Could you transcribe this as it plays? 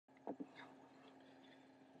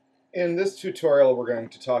In this tutorial, we're going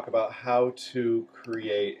to talk about how to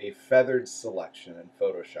create a feathered selection in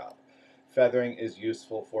Photoshop. Feathering is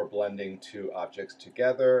useful for blending two objects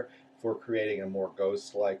together, for creating a more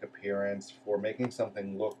ghost-like appearance, for making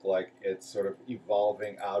something look like it's sort of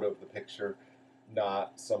evolving out of the picture,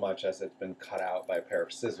 not so much as it's been cut out by a pair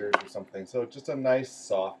of scissors or something. So just a nice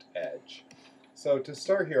soft edge. So to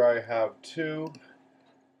start here, I have two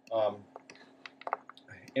um,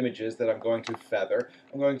 images that I'm going to feather.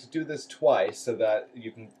 I'm going to do this twice so that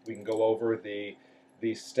we can go over the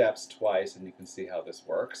steps twice and you can see how this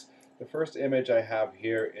works. The first image I have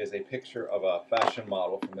here is a picture of a fashion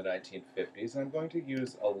model from the 1950s, and I'm going to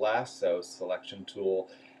use a lasso selection tool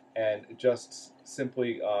and just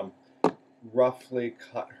simply roughly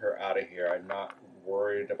cut her out of here. I'm not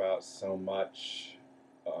worried about so much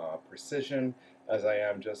precision as I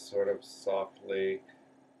am just sort of softly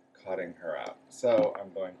cutting her out. So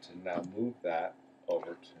I'm going to now move that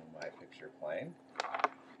over to my picture plane,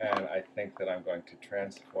 and I think that I'm going to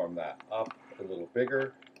transform that up a little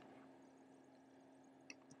bigger.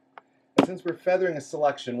 And since we're feathering a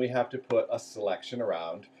selection, we have to put a selection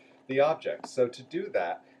around the object. So to do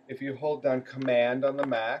that, if you hold down Command on the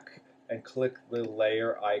Mac and click the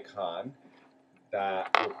layer icon,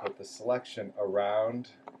 that will put the selection around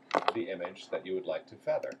the image that you would like to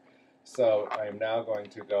feather. So I'm now going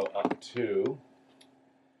to go up to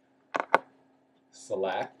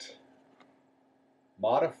Select,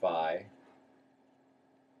 Modify,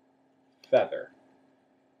 Feather.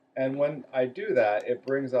 And when I do that, it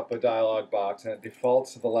brings up a dialog box and it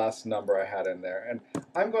defaults to the last number I had in there. And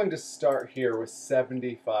I'm going to start here with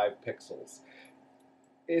 75 pixels.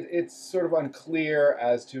 It's sort of unclear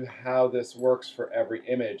as to how this works for every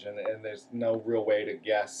image, and there's no real way to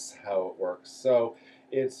guess how it works. So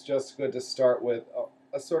it's just good to start with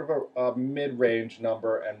a sort of a mid-range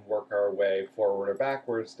number and work our way forward or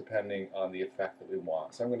backwards depending on the effect that we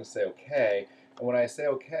want. So I'm going to say OK, and when I say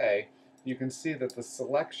OK, you can see that the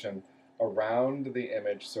selection around the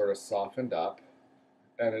image sort of softened up,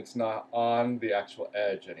 and it's not on the actual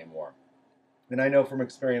edge anymore. And I know from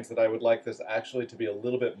experience that I would like this actually to be a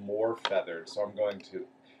little bit more feathered, so I'm going to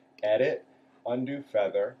Edit, Undo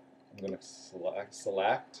Feather. I'm going to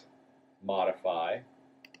select, Modify,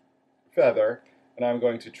 Feather, and I'm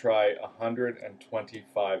going to try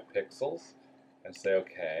 125 pixels and say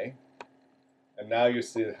OK. And now you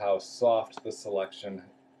see how soft the selection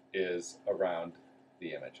is around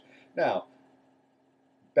the image. Now,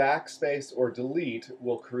 backspace or delete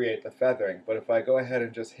will create the feathering, but if I go ahead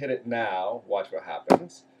and just hit it now, watch what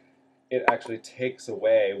happens. It actually takes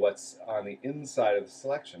away what's on the inside of the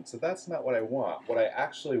selection. So that's not what I want. What I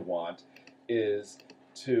actually want is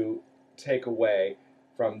to take away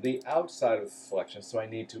from the outside of the selection, so I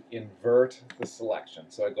need to invert the selection.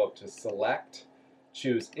 So I go up to Select,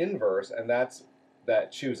 choose Inverse, and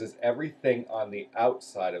that chooses everything on the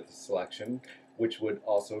outside of the selection, which would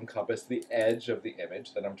also encompass the edge of the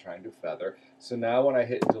image that I'm trying to feather. So now when I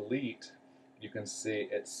hit delete, you can see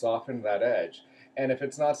it softened that edge. And if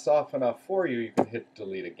it's not soft enough for you, you can hit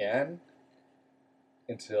delete again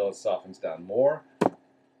until it softens down more.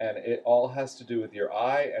 And it all has to do with your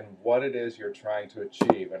eye and what it is you're trying to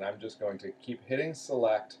achieve. And I'm just going to keep hitting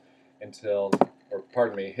select until, or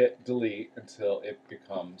pardon me, hit delete until it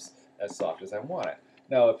becomes as soft as I want it.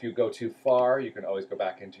 Now, if you go too far, you can always go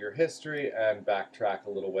back into your history and backtrack a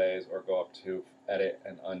little ways or go up to edit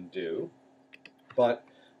and undo. But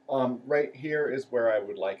right here is where I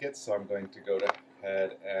would like it, so I'm going to go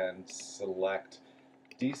ahead and select,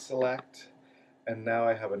 deselect, and now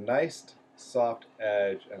I have a nice soft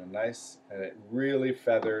edge and it really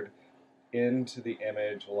feathered into the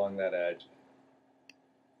image along that edge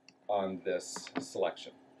on this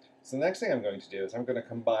selection. So the next thing I'm going to do is I'm going to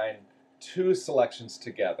combine two selections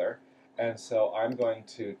together, and so I'm going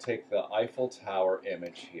to take the Eiffel Tower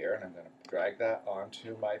image here and I'm going to drag that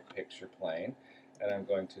onto my picture plane, and I'm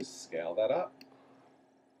going to scale that up.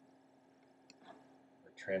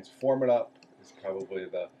 Or transform it up is probably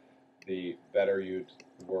the better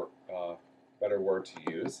better word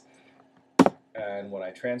to use. And when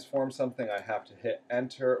I transform something, I have to hit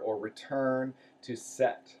Enter or Return to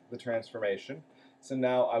set the transformation. So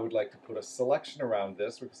now I would like to put a selection around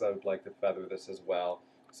this because I would like to feather this as well.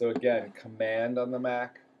 So again, Command on the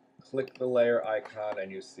Mac, click the layer icon,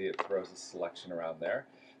 and you see it throws a selection around there.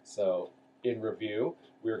 So in review,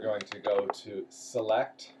 we're going to go to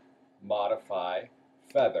Select, Modify,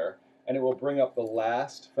 Feather, and it will bring up the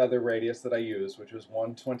last feather radius that I used, which was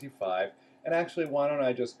 125. And actually, why don't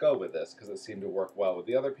I just go with this because it seemed to work well with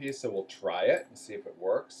the other piece, so we'll try it and see if it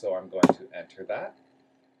works. So I'm going to enter that,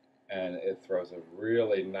 and it throws a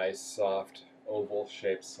really nice soft oval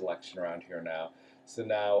shaped selection around here now. So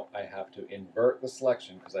now I have to invert the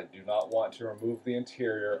selection because I do not want to remove the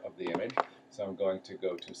interior of the image. So I'm going to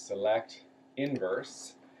go to Select,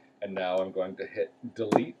 Inverse, and now I'm going to hit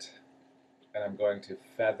Delete, and I'm going to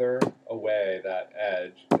feather away that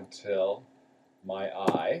edge until my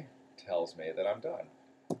eye tells me that I'm done.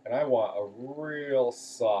 And I want a real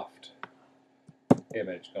soft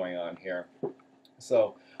image going on here.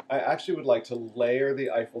 So I actually would like to layer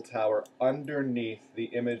the Eiffel Tower underneath the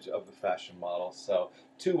image of the fashion model. So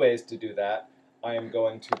two ways to do that. I am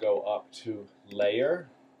going to go up to Layer,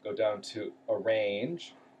 go down to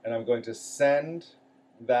Arrange, and I'm going to send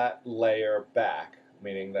that layer back,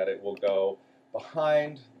 meaning that it will go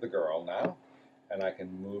behind the girl now, and I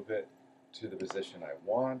can move it to the position I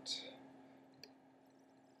want,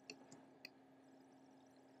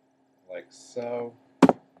 like so.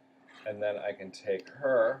 And then I can take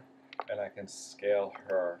her and I can scale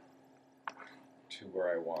her to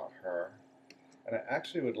where I want her. And I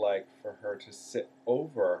actually would like for her to sit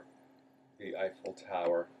over the Eiffel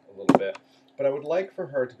Tower a little bit, but I would like for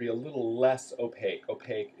her to be a little less opaque.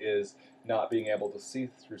 Opaque is not being able to see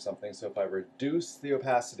through something, so if I reduce the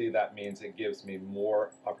opacity, that means it gives me more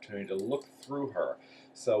opportunity to look through her.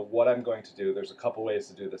 So what I'm going to do, there's a couple ways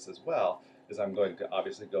to do this as well, is I'm going to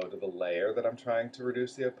obviously go to the layer that I'm trying to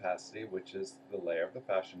reduce the opacity, which is the layer of the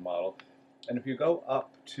fashion model. And if you go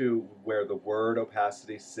up to where the word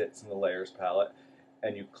opacity sits in the layers palette,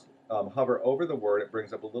 and you hover over the word, it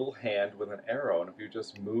brings up a little hand with an arrow. And if you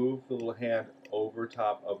just move the little hand over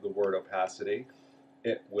top of the word opacity,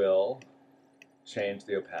 it will change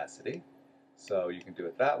the opacity. So you can do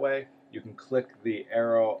it that way. You can click the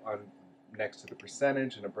arrow on next to the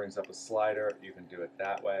percentage and it brings up a slider. You can do it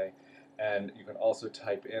that way. And you can also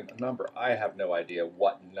type in a number. I have no idea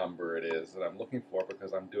what number it is that I'm looking for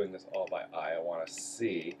because I'm doing this all by eye. I want to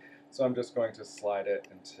see. So I'm just going to slide it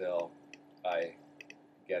until I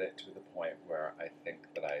get it to the point where I think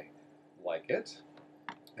that I like it.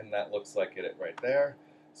 And that looks like it right there.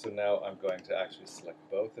 So now I'm going to actually select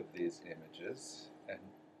both of these images and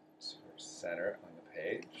sort of center on the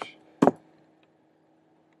page.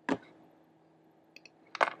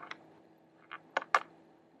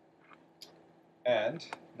 And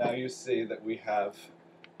now you see that we have,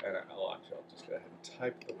 and I'll just go ahead and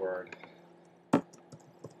type the word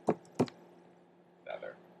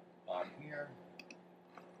feather on here.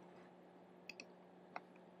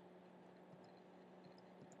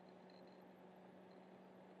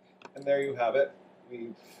 And there you have it.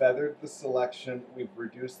 We've feathered the selection. We've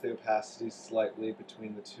reduced the opacity slightly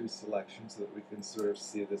between the two selections so that we can sort of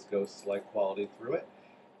see this ghost-like quality through it.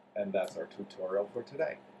 And that's our tutorial for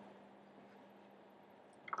today.